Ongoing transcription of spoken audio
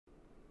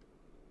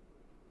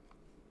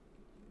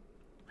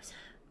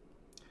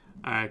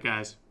Alright,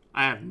 guys.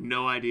 I have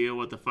no idea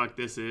what the fuck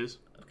this is.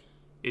 Okay.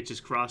 It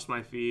just crossed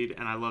my feed,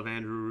 and I love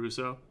Andrew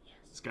Russo. Yes.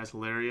 This guy's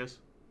hilarious.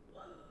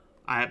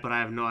 But I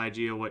have no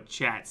idea what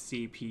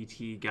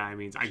ChatGPT guy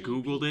means. I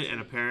googled it,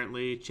 and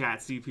apparently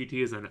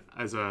ChatGPT is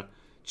a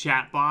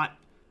chatbot,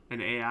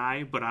 an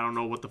AI, but I don't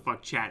know what the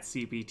fuck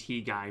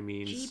ChatGPT guy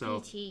means.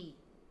 GPT.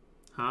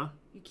 Huh?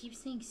 You keep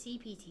saying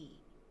CPT.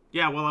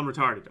 Yeah, well, I'm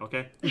retarded,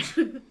 okay?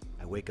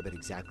 I wake up at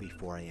exactly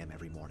 4 a.m.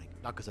 every morning.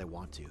 Not because I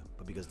want to,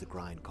 but because the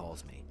grind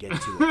calls me. Get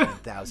to it,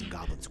 1,000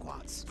 goblin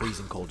squats.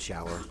 Freezing cold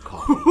shower,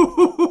 coffee.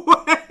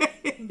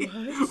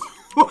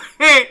 Wait!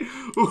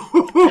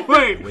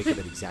 I wake up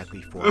at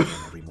exactly 4 a.m.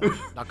 every morning.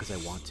 Not because I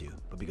want to,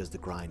 but because the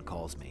grind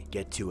calls me.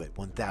 Get to it,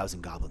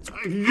 1,000 goblin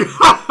squats.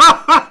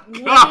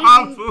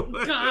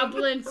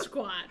 Goblin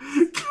squats.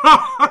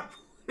 Goblet.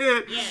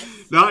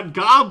 Yes. Not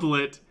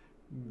goblet.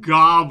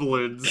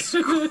 Goblins.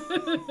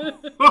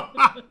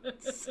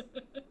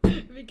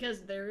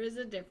 Because there is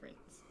a difference.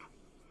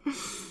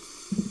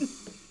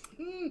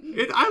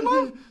 I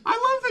love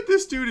that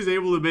this dude is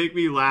able to make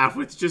me laugh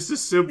with just a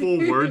simple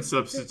word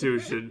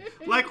substitution.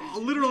 Like,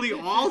 literally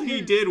all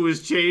he did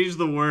was change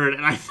the word,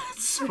 and I thought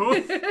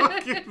so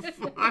fucking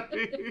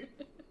funny.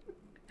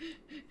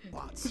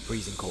 Watts,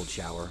 freezing cold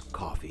shower,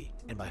 coffee.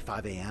 And by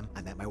 5 a.m.,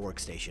 I'm at my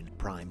workstation,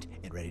 primed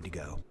and ready to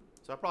go.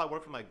 So I probably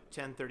work from like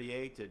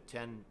 10:38 to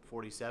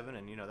 10:47,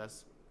 and you know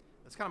that's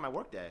kind of my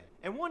work day.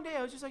 And one day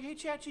I was just like, hey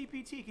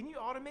ChatGPT, can you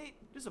automate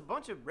just a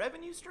bunch of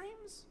revenue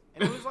streams?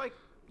 And it was like,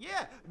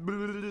 yeah.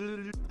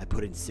 I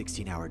put in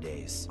 16-hour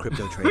days.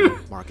 Crypto trading,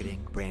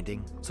 marketing,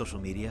 branding, social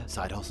media,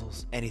 side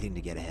hustles, anything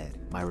to get ahead.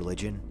 My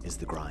religion is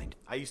the grind.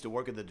 I used to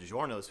work at the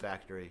DiGiorno's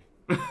factory.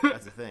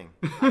 That's the thing.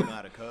 I don't know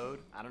how to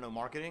code. I don't know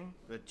marketing,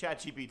 but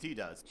ChatGPT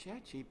does.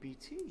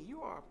 ChatGPT,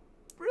 you are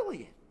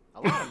brilliant.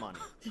 A lot of money.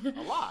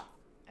 A lot.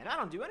 And I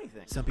don't do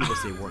anything. Some people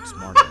say work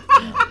smarter.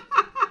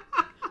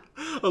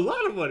 A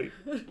lot of money.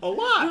 A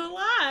lot. A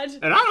lot.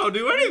 And I don't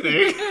do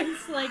anything.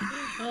 It's like,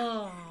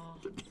 oh.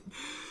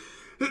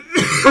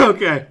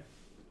 Okay.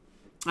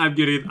 I'm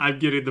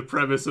getting the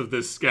premise of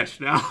this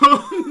sketch now.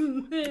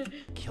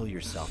 Kill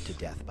yourself to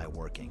death by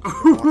working.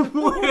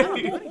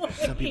 Wait.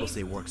 Some people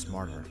say work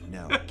smarter.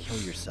 No, kill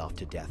yourself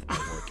to death by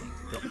working.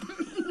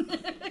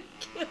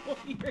 Kill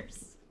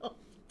yourself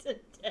to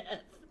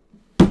death.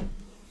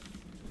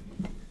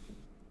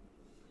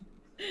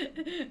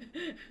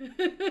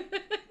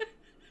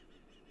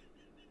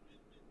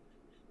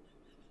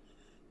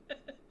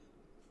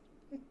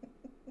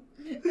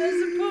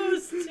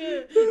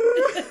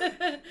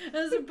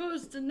 As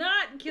opposed to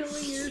not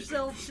killing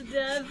yourself to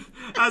death.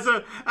 As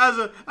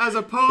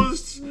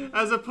opposed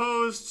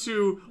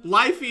to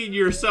lifing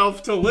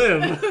yourself to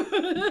live.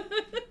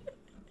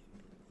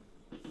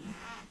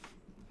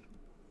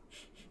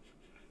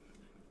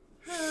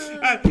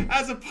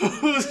 As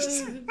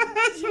opposed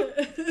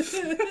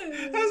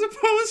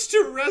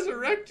to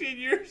resurrecting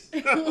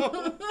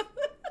yourself.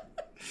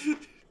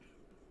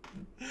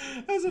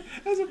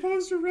 As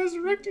opposed to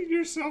resurrecting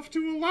yourself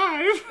to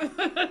alive.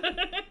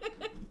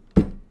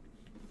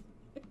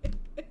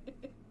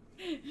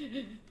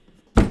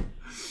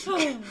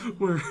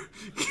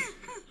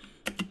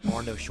 There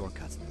are no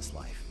shortcuts in this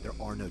life. There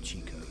are no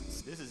cheat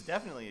codes. This is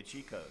definitely a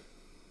cheat code.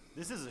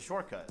 This is a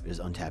shortcut. There's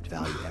untapped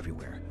value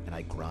everywhere, and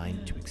I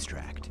grind to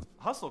extract.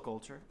 Hustle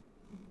culture?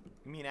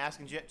 You mean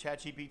asking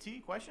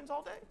ChatGPT questions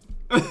all day?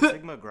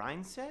 Sigma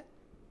grind set?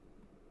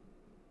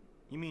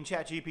 You mean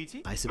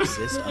ChatGPT? I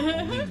subsist on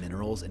only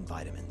minerals and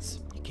vitamins.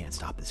 You can't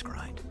stop this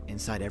grind.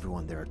 Inside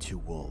everyone, there are 2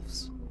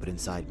 wolves, but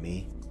inside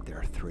me, there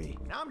are 3.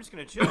 Now I'm just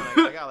gonna chill.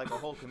 I got like a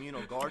whole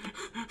communal garden.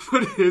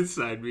 But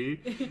inside me,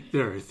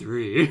 there are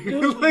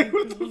 3. Like,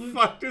 what the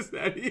fuck does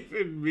that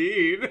even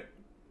mean?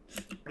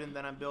 And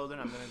then I'm building.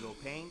 I'm gonna go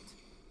paint,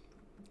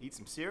 eat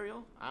some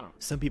cereal. I don't know.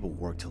 Some people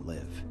work to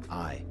live.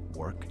 I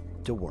work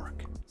to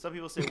work. Some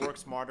people say work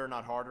smarter,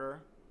 not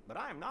harder. But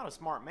I am not a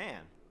smart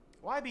man.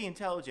 Why be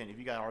intelligent if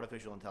you got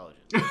artificial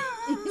intelligence? What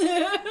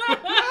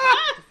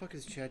the fuck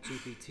is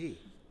ChatGPT?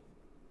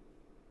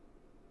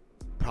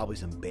 Probably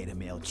some beta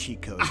male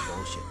cheat code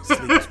bullshit.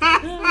 Sleep is free.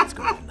 Let's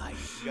go tonight.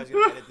 You guys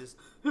gonna edit this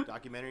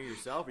documentary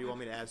yourself, or you want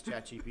me to ask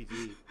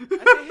ChatGPT?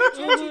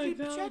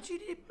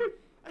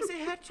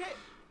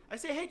 I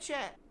say, hey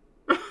Chat.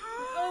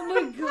 Oh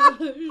my gosh.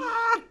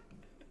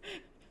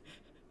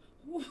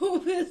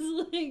 Oh, it's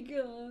like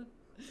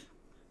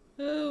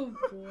oh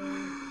boy.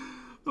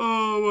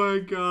 Oh my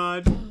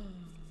god.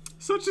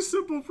 Such a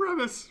simple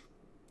premise.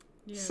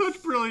 Yes.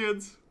 Such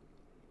brilliance.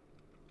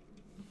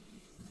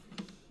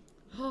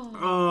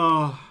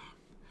 Oh.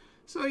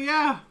 So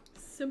yeah.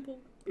 Simple.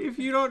 If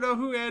you don't know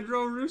who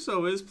Andrew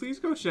Russo is, please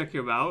go check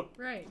him out.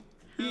 Right.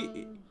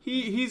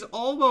 He's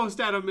almost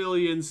at 1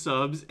 million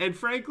subs, and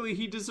frankly,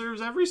 he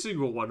deserves every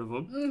single one of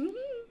them. Mm-hmm.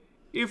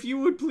 If you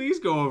would please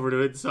go over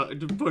to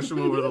push him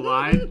over the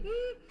line,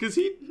 because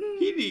he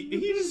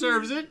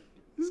deserves it.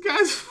 This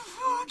guy's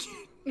fucking.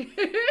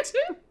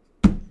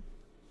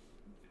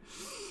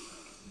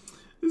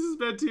 This has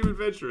been Team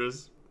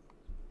Adventurous.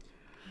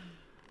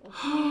 Welcome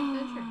to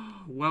the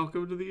adventure.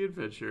 Welcome to the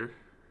adventure.